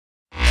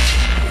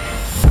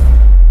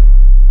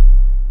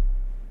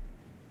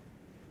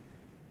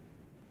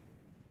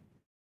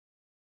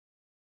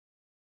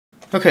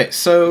Okay,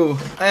 so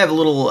I have a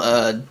little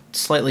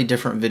slightly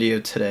different video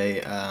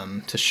today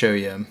to show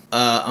you.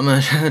 I'm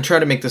gonna try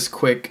to make this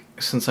quick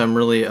since I'm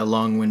really a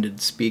long-winded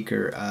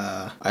speaker.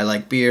 I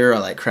like beer, I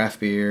like craft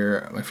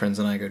beer. My friends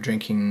and I go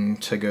drinking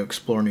to go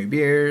explore new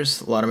beers.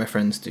 A lot of my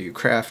friends do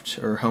craft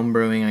or home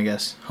brewing, I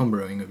guess. Home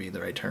brewing would be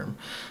the right term.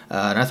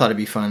 And I thought it'd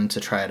be fun to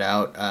try it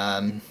out.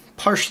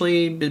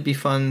 Partially, it'd be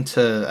fun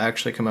to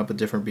actually come up with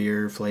different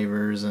beer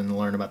flavors and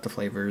learn about the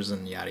flavors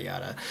and yada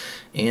yada.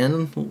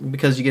 And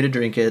because you get to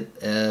drink it,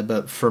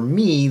 but for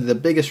me, the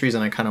biggest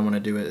reason I kind of want to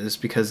do it is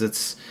because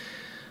it's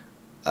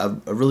a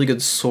really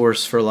good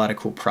source for a lot of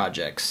cool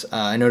projects.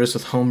 I noticed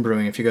with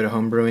homebrewing, if you go to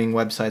homebrewing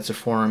websites or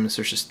forums,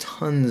 there's just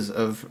tons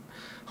of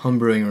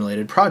homebrewing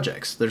related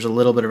projects. There's a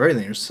little bit of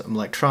everything. There's some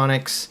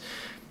electronics,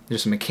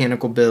 there's some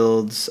mechanical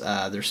builds,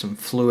 there's some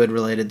fluid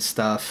related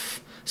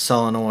stuff,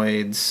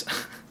 solenoids,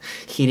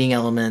 heating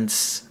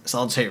elements,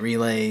 solid-state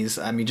relays.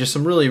 I mean, just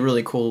some really,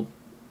 really cool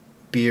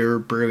beer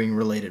brewing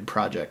related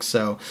projects.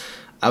 So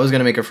I was going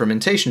to make a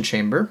fermentation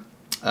chamber.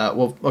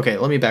 Well, okay,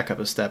 let me back up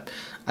a step.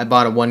 I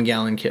bought a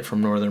 1-gallon kit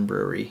from Northern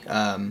Brewery.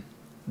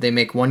 They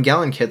make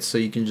 1-gallon kits so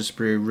you can just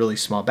brew really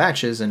small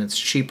batches, and it's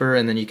cheaper,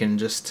 and then you can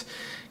just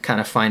kind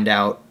of find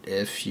out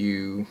if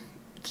you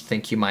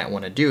think you might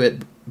want to do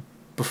it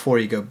before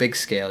you go big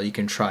scale. You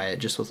can try it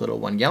just with little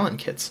 1-gallon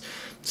kits.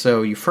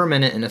 So you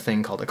ferment it in a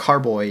thing called a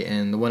carboy,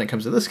 and the one that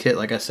comes with this kit,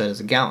 like I said, is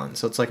a gallon.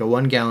 So it's like a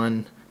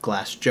 1-gallon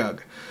glass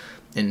jug.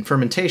 And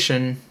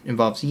fermentation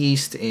involves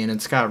yeast, and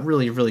it's got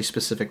really, really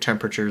specific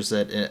temperatures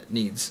that it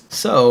needs.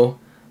 So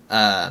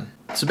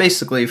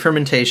basically,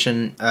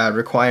 fermentation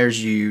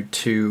requires you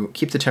to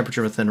keep the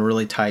temperature within a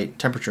really tight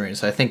temperature range.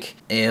 So I think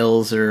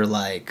ales are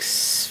like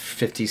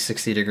 50,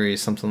 60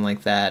 degrees, something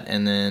like that.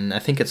 And then I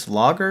think it's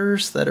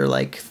lagers that are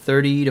like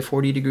 30 to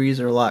 40 degrees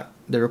or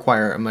they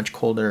require a much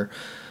colder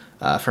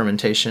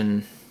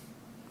fermentation.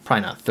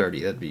 Probably not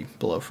 30, that'd be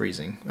below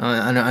freezing.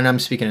 And I'm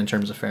speaking in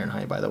terms of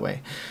Fahrenheit, by the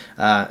way.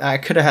 I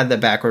could have had that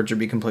backwards or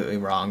be completely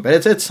wrong,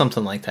 but it's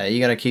something like that. You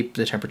got to keep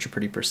the temperature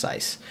pretty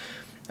precise.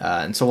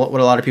 And so what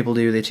a lot of people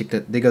do,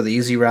 they go the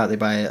easy route. They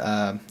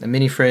buy a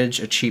mini fridge,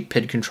 a cheap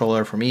PID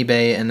controller from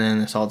eBay, and then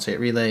a solid-state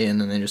relay,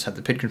 and then they just have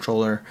the PID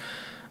controller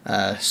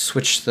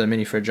switch the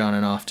mini fridge on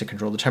and off to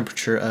control the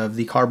temperature of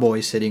the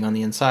carboy sitting on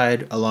the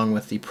inside, along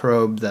with the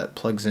probe that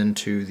plugs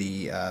into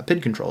the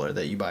PID controller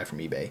that you buy from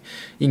eBay.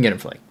 You can get them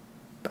for like,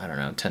 I don't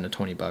know, 10 to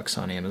 20 bucks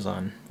on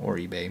Amazon or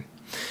eBay.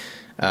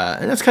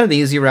 And that's kind of the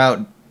easy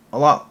route. A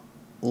lot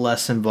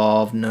less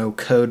involved, no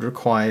code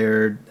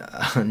required,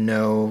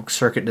 no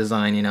circuit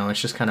design,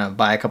 it's just kind of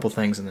buy a couple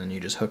things and then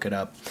you just hook it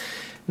up.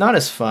 Not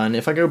as fun.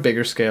 If I go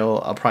bigger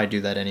scale, I'll probably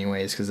do that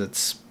anyways because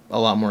it's a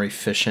lot more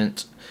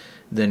efficient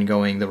than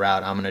going the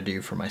route I'm going to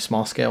do for my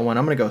small scale one.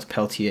 I'm going to go with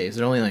Peltiers.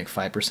 They're only like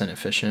 5%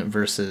 efficient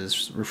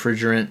versus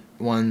refrigerant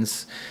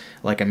ones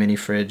like a mini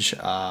fridge.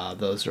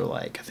 Those are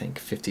like, I think,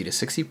 50 to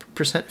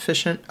 60%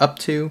 efficient, up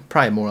to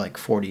probably more like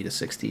 40 to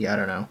 60. I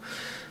don't know.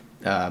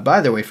 By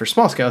the way, for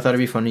small scale, I thought it'd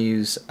be fun to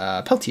use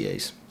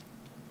Peltiers.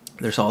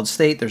 They're solid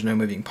state. There's no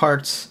moving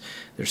parts.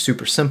 They're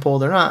super simple.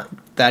 They're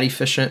not that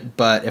efficient,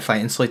 but if I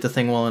insulate the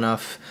thing well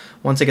enough,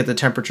 once I get the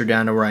temperature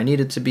down to where I need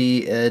it to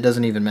be, it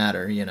doesn't even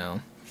matter,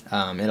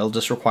 It'll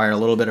just require a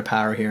little bit of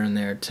power here and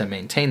there to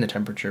maintain the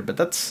temperature, but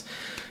that's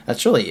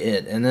really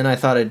it. And then I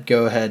thought I'd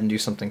go ahead and do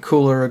something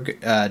cooler,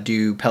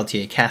 do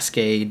Peltier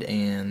Cascade,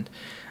 and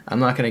I'm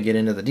not going to get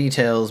into the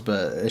details,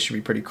 but it should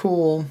be pretty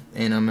cool,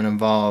 and I'm going to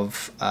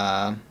involve,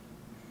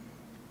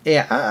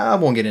 yeah, I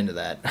won't get into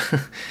that.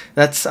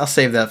 I'll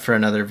save that for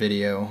another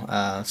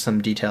video,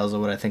 some details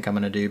of what I think I'm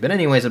going to do. But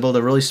anyways, I built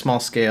a really small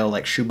scale,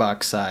 like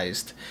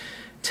shoebox-sized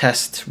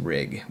test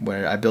rig,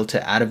 where I built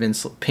it out of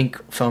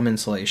pink foam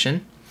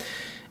insulation,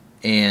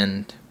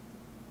 and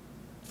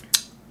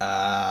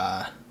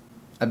I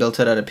built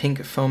it out of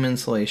pink foam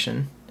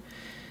insulation,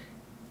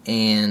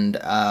 and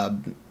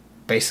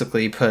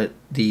basically put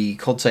the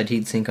cold side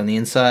heatsink on the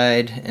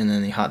inside, and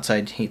then the hot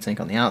side heatsink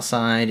on the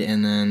outside,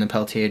 and then the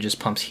Peltier just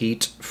pumps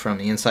heat from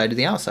the inside to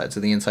the outside, so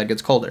the inside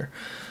gets colder.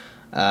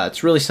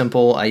 It's really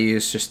simple. I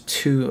used just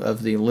two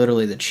of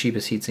literally the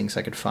cheapest heatsinks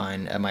I could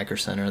find at Micro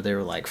Center. They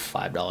were like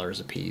 $5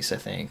 a piece, I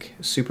think.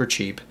 Super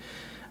cheap.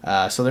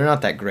 So they're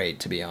not that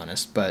great, to be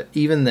honest. But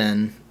even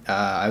then,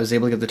 I was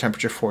able to get the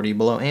temperature 40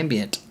 below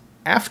ambient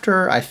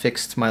after I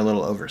fixed my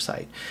little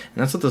oversight.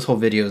 And that's what this whole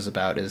video is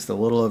about, is the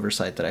little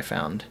oversight that I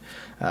found.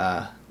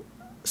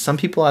 Some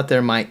people out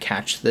there might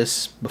catch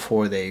this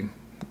before they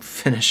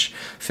finish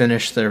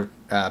their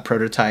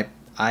prototype.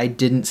 I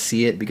didn't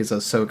see it because I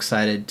was so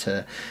excited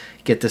to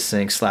get this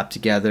thing slapped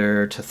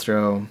together, to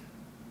throw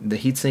the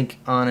heatsink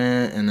on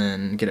it, and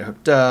then get it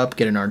hooked up,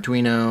 get an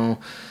Arduino,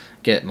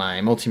 get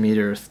my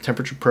multimeter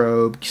temperature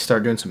probe,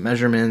 start doing some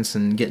measurements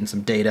and getting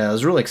some data. I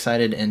was really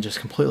excited and just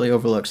completely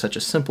overlooked such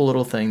a simple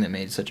little thing that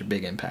made such a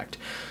big impact.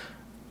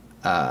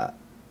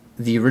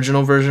 The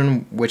original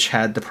version, which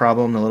had the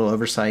problem, the little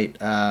oversight,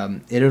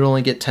 it would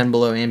only get 10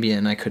 below ambient,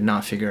 and I could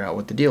not figure out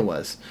what the deal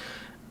was.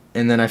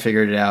 and then I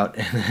figured it out,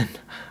 and then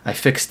I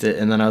fixed it,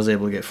 and then I was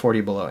able to get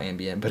 40 below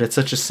ambient. But it's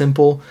such a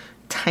simple,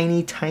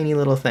 tiny, tiny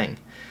little thing.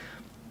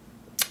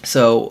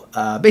 So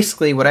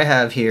basically what I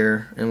have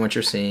here and what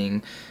you're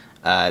seeing,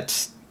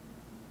 it's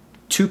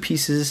 2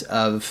 pieces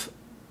of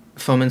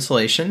foam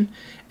insulation,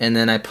 and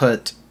then I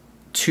put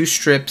 2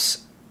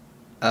 strips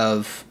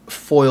of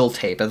foil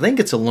tape. I think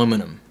it's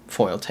aluminum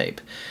foil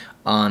tape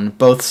on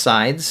both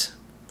sides.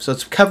 So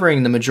it's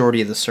covering the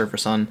majority of the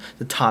surface on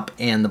the top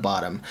and the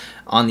bottom.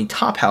 On the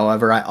top,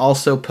 however, I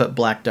also put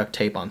black duct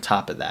tape on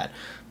top of that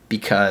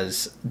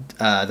because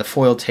the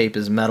foil tape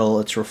is metal,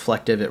 it's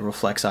reflective, it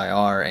reflects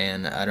IR,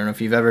 and I don't know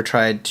if you've ever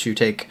tried to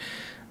take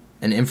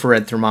an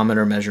infrared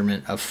thermometer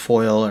measurement of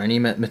foil or any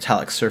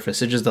metallic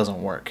surface, it just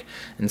doesn't work.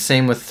 And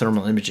same with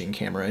thermal imaging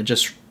camera, it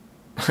just,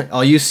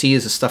 all you see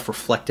is the stuff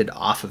reflected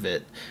off of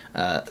it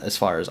as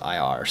far as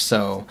IR.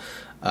 So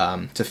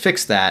to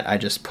fix that, I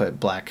just put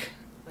black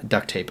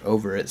duct tape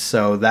over it,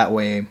 so that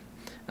way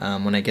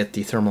when I get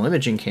the thermal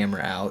imaging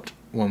camera out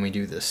when we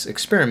do this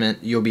experiment,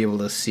 you'll be able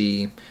to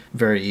see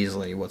very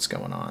easily what's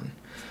going on.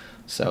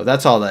 So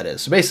that's all that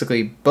is. So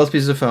basically both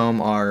pieces of foam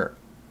are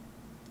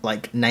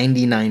like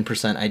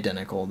 99%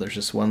 identical. There's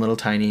just one little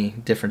tiny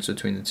difference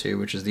between the two,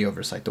 which is the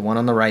oversight. The one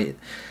on the right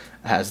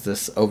has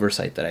this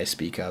oversight that I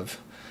speak of,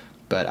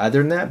 but other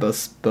than that,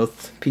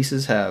 both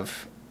pieces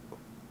have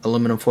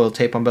aluminum foil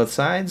tape on both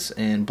sides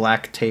and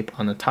black tape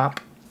on the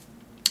top.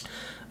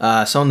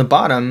 So on the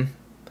bottom,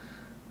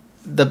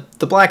 the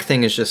black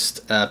thing is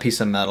just a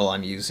piece of metal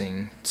I'm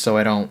using so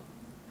I don't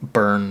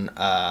burn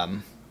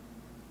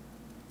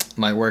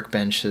my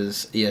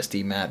workbench's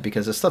ESD mat,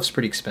 because this stuff's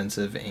pretty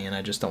expensive and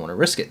I just don't want to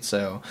risk it.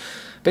 So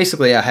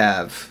basically I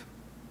have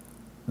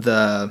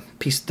the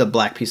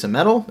black piece of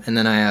metal, and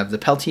then I have the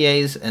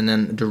Peltiers, and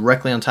then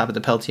directly on top of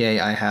the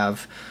Peltier I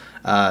have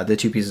the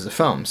 2 pieces of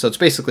foam. So it's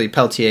basically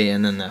Peltier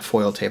and then the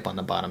foil tape on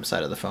the bottom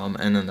side of the foam,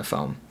 and then the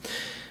foam.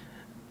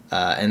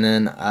 And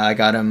then I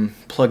got them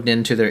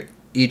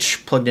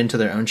each plugged into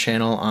their own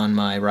channel on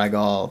my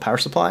Rigol power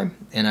supply,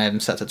 and I have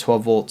them set to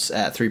 12 volts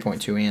at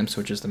 3.2 amps,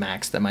 which is the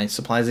max that my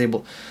supply is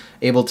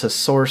able to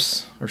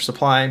source or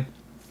supply.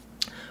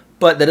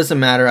 But that doesn't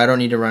matter, I don't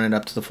need to run it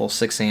up to the full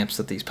 6 amps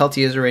that these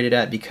Peltiers are rated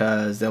at,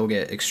 because they'll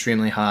get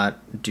extremely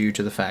hot due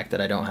to the fact that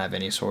I don't have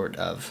any sort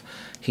of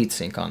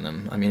heatsink on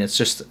them. I mean, it's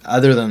just,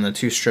 other than the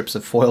 2 strips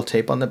of foil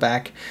tape on the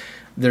back,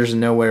 there's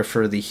nowhere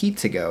for the heat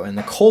to go, and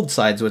the cold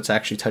side's what's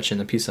actually touching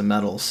the piece of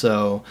metal,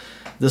 so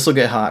this will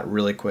get hot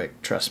really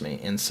quick, trust me.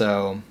 And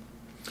so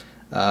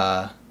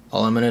all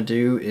I'm going to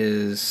do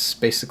is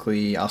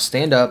basically I'll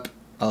stand up,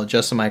 I'll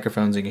adjust the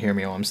microphones, you can hear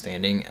me while I'm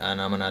standing,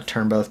 and I'm going to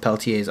turn both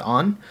Peltiers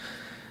on,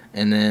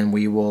 and then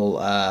we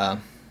will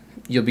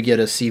you'll be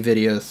able to see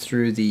video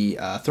through the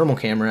thermal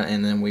camera,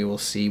 and then we will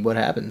see what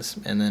happens,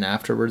 and then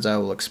afterwards I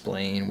will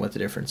explain what the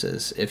difference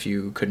is if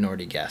you couldn't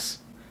already guess.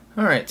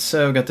 Alright,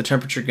 so got the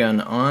temperature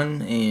gun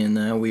on, and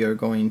now we are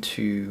going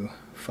to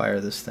fire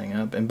this thing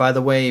up. And by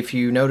the way, if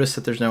you notice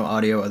that there's no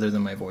audio other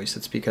than my voice,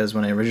 it's because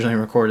when I originally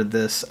recorded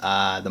this,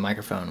 the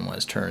microphone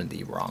was turned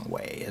the wrong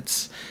way.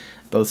 It's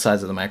both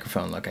sides of the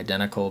microphone look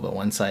identical, but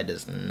one side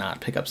does not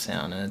pick up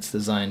sound, and it's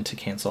designed to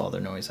cancel all their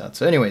noise out.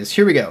 So anyways,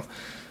 here we go.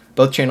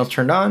 Both channels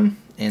turned on,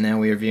 and now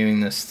we are viewing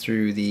this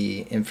through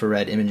the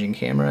infrared imaging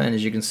camera, and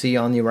as you can see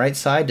on the right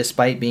side,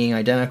 despite being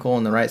identical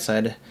on the right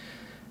side,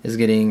 is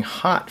getting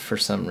hot for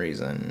some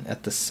reason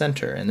at the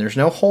center. And there's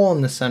no hole in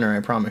the center, I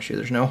promise you.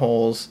 There's no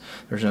holes,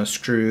 there's no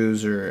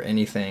screws or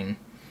anything.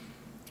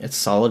 It's a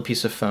solid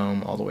piece of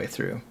foam all the way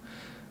through.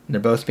 And they're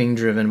both being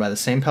driven by the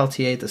same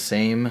Peltier at the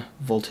same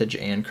voltage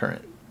and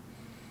current.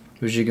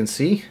 As you can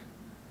see,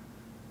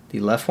 the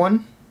left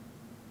one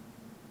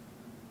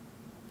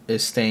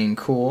is staying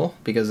cool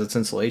because it's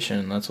insulation,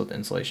 and that's what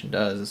insulation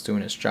does, it's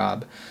doing its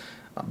job.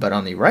 But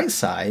on the right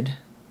side,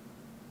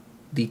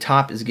 the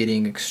top is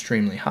getting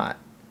extremely hot.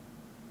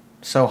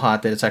 So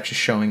hot that it's actually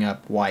showing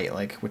up white,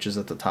 which is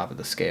at the top of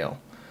the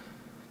scale.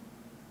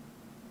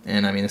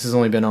 And I mean, this has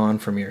only been on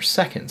for mere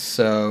seconds,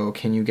 so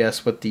can you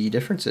guess what the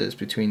difference is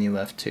between the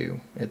left two?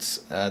 It's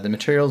the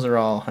materials are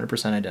all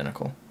 100%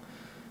 identical.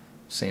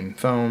 Same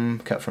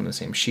foam, cut from the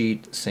same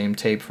sheet, same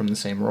tape from the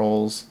same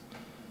rolls.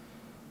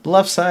 The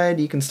left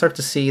side, you can start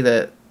to see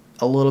that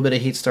a little bit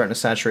of heat's starting to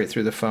saturate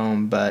through the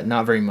foam, but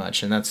not very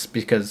much, and that's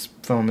because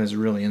foam is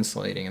really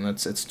insulating, and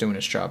it's doing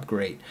its job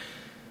great.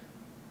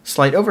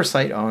 Slight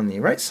oversight on the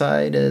right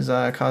side is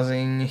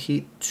causing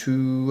heat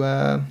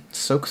to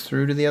soak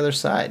through to the other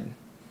side.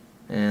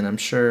 And I'm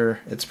sure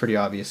it's pretty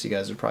obvious, you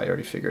guys have probably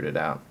already figured it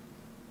out.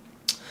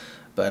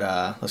 But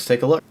let's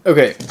take a look.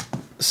 Okay,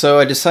 so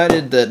I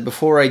decided that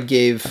before I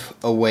gave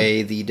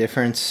away the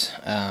difference,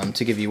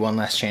 to give you one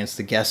last chance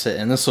to guess it,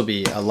 and this will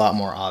be a lot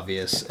more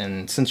obvious,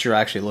 and since you're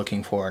actually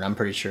looking for it, I'm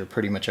pretty sure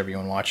pretty much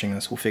everyone watching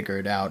this will figure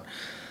it out.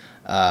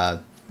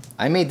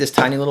 I made this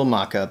tiny little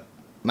mock-up.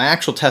 My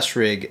actual test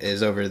rig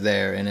is over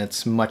there, and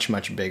it's much,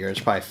 much bigger. It's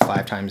probably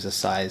 5 times the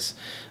size.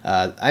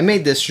 I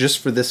made this just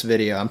for this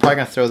video. I'm probably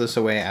going to throw this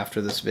away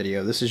after this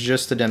video. This is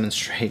just to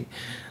demonstrate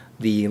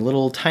the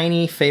little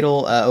tiny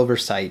fatal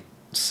oversight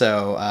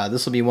So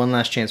this will be one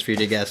last chance for you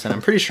to guess, and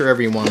I'm pretty sure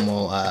everyone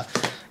will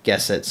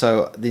guess it.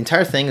 So the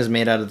entire thing is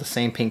made out of the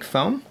same pink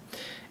foam,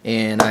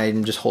 and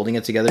I'm just holding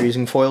it together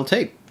using foil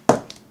tape.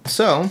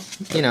 So,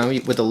 you know,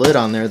 with a lid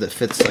on there that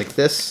fits like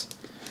this,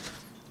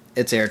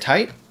 it's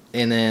airtight,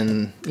 and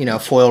then, you know,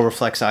 foil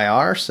reflects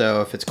IR,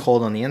 so if it's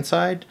cold on the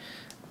inside,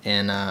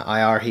 and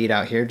IR heat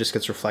out here just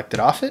gets reflected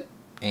off it,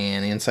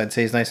 and the inside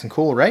stays nice and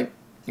cool, right?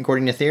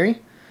 According to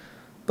theory.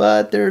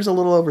 But there's a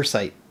little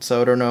oversight,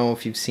 so I don't know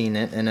if you've seen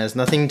it, and it has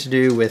nothing to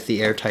do with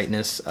the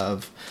airtightness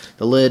of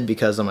the lid,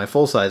 because on my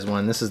full-size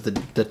one, this is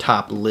the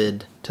top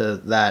lid to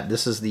that.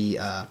 This is the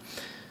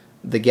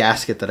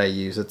gasket that I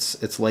use.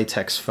 It's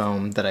latex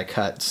foam that I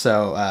cut.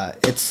 So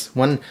it's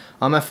on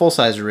my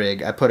full-size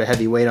rig, I put a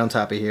heavy weight on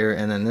top of here,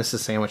 and then this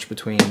is sandwiched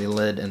between the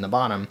lid and the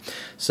bottom.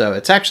 So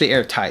it's actually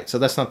airtight, so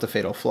that's not the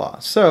fatal flaw.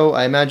 So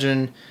I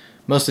imagine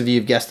most of you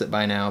have guessed it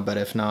by now, but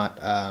if not,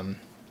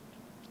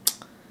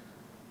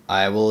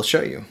 I will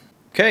show you.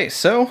 Okay,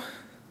 so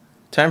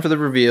time for the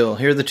reveal.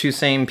 Here are the two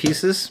same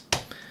pieces.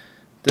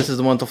 This is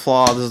the one with the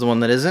flaw, this is the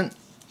one that isn't.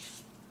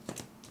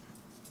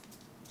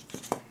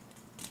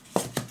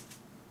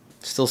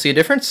 Still see a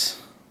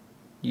difference?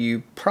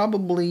 You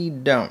probably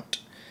don't,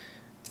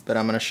 but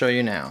I'm going to show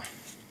you now.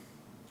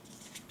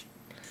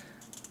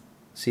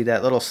 See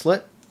that little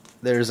slit?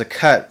 There's a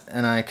cut,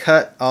 and I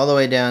cut all the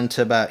way down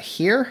to about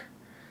here,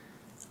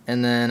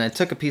 and then I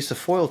took a piece of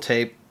foil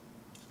tape.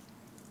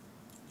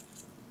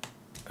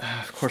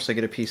 Of course I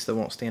get a piece that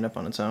won't stand up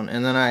on its own,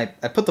 and then I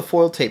put the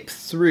foil tape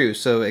through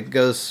so it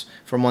goes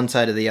from one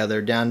side to the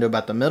other down to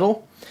about the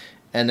middle,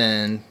 and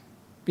then,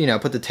 you know,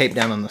 put the tape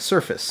down on the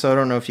surface. So I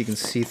don't know if you can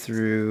see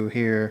through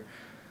here.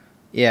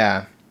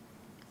 Yeah,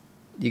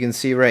 you can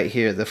see right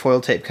here the foil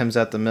tape comes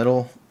out the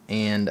middle,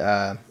 and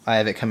I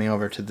have it coming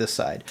over to this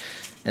side,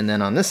 and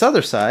then on this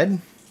other side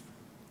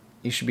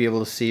you should be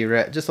able to see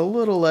just a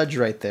little ledge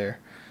right there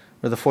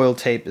where the foil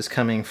tape is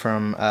coming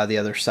from the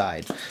other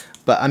side.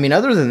 But I mean,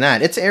 other than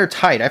that, it's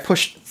airtight.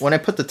 When I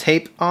put the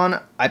tape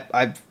on,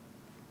 I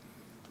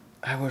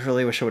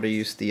really wish I would have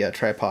used the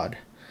tripod.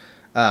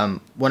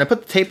 When I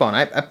put the tape on,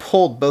 I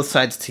pulled both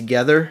sides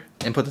together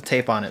and put the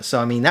tape on it. So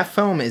I mean, that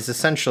foam is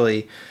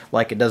essentially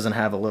like it doesn't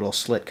have a little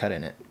slit cut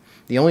in it.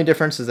 The only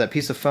difference is that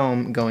piece of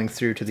foam going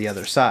through to the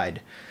other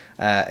side.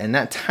 And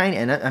that tiny,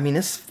 I mean,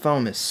 this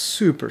foam is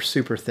super,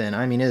 super thin.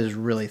 I mean, it is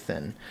really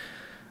thin.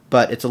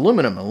 But it's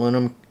aluminum.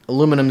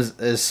 Aluminum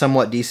is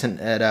somewhat decent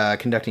at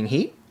conducting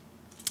heat.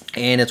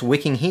 And it's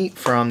wicking heat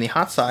from the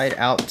hot side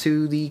out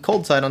to the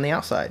cold side on the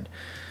outside.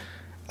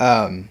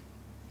 And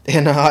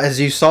as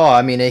you saw,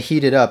 I mean, it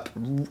heated up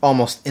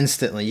almost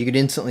instantly. You could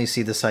instantly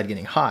see the side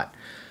getting hot.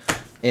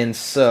 And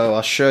so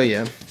I'll show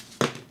you.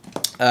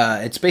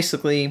 It's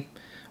basically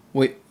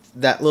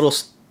that little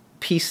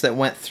piece that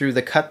went through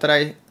the cut that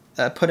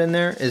I put in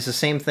there is the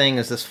same thing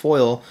as this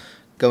foil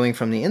going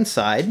from the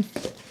inside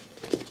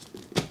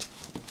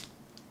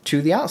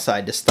to the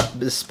outside,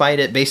 despite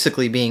it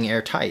basically being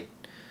airtight.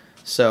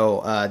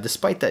 So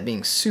despite that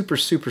being super,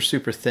 super,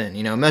 super thin,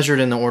 you know,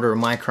 measured in the order of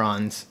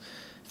microns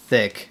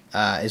thick,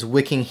 is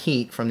wicking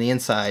heat from the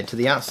inside to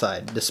the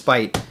outside,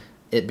 despite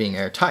it being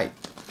airtight.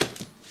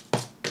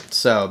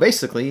 So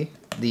basically,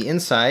 the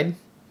inside,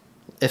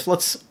 if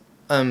let's,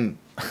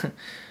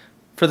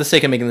 for the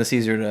sake of making this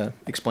easier to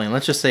explain,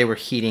 let's just say we're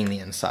heating the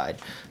inside.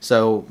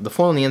 So the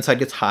foil on the inside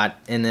gets hot,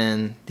 and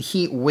then the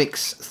heat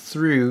wicks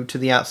through to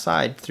the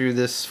outside through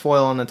this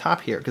foil on the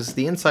top here, because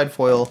the inside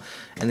foil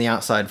and the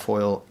outside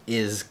foil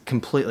is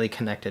completely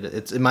connected.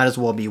 It might as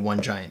well be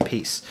one giant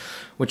piece,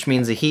 which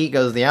means the heat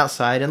goes to the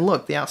outside, and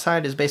look, the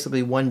outside is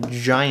basically one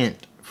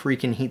giant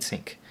freaking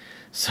heatsink.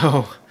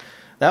 So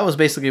that was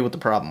basically what the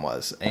problem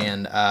was,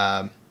 and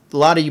a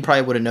lot of you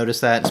probably would have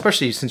noticed that,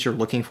 especially since you're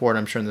looking for it.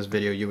 I'm sure in this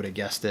video you would have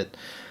guessed it.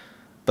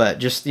 But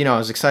just, you know, I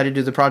was excited to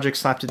do the project,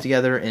 slapped it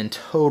together, and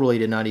totally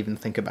did not even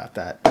think about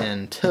that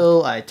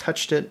until I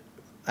touched it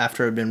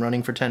after it had been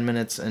running for 10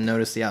 minutes and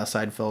noticed the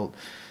outside felt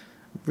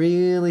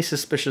really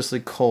suspiciously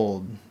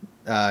cold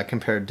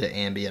compared to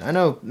ambient. I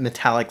know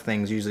metallic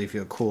things usually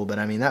feel cool, but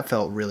I mean, that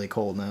felt really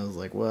cold, and I was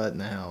like, what in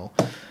the hell?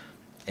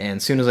 And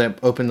as soon as I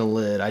opened the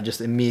lid, I just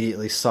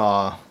immediately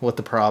saw what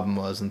the problem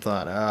was and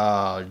thought,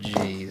 oh,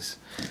 geez.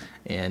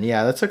 And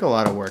yeah, that took a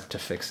lot of work to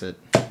fix it.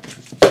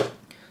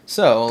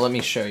 So let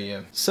me show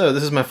you. So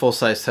this is my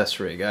full-size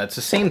test rig. It's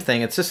the same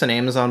thing. It's just an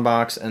Amazon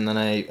box, and then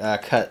I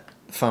cut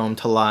foam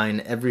to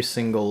line every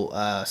single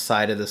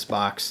side of this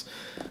box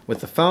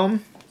with the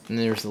foam. And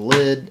there's the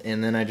lid,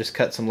 and then I just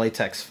cut some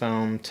latex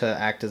foam to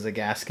act as a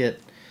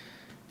gasket.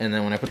 And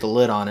then when I put the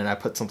lid on it, I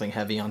put something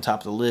heavy on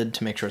top of the lid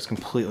to make sure it's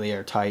completely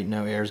airtight,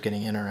 no air is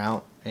getting in or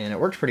out, and it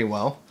worked pretty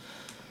well.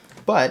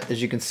 But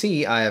as you can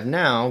see, I have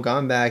now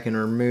gone back and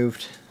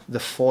removed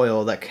the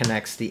foil that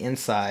connects the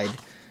inside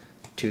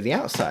to the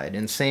outside,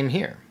 and same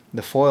here.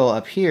 The foil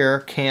up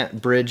here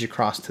can't bridge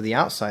across to the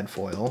outside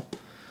foil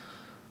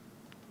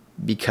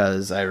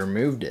because I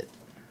removed it.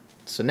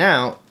 So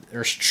now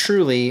there's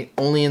truly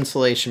only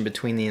insulation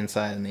between the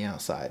inside and the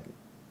outside.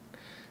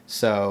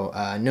 So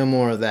no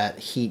more of that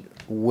heat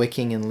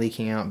wicking and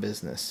leaking out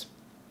business.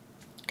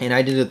 And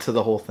I did it to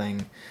the whole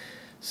thing.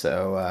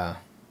 So,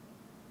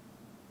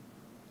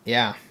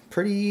 yeah,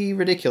 pretty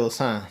ridiculous,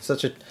 huh?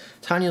 Such a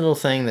tiny little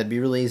thing that'd be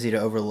really easy to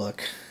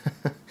overlook.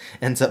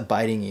 Ends up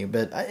biting you.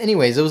 But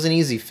anyways, it was an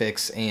easy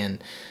fix,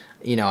 and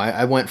you know,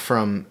 I went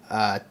from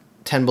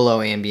 10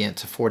 below ambient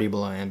to 40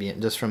 below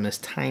ambient just from this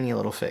tiny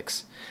little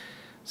fix.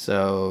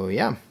 So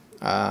yeah,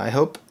 I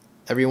hope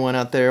everyone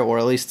out there, or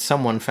at least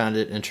someone, found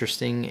it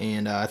interesting,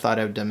 and I thought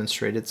I would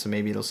demonstrate it, so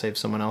maybe it'll save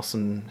someone else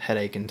some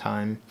headache and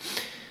time.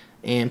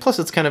 And plus,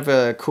 it's kind of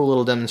a cool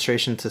little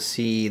demonstration to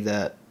see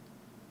that,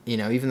 you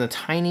know, even the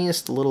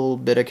tiniest little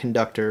bit of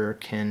conductor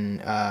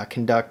can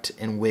conduct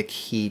and wick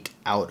heat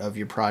out of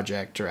your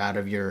project or out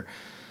of your,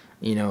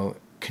 you know,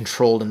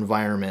 controlled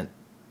environment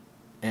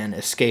and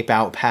escape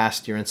out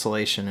past your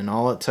insulation. And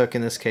all it took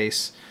in this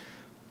case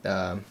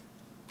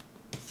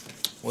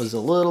was a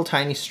little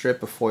tiny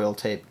strip of foil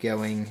tape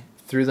going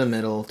through the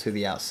middle to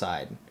the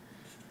outside.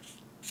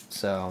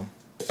 So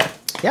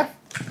yeah,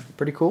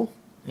 pretty cool.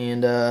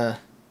 And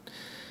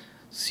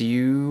see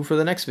you for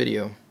the next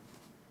video.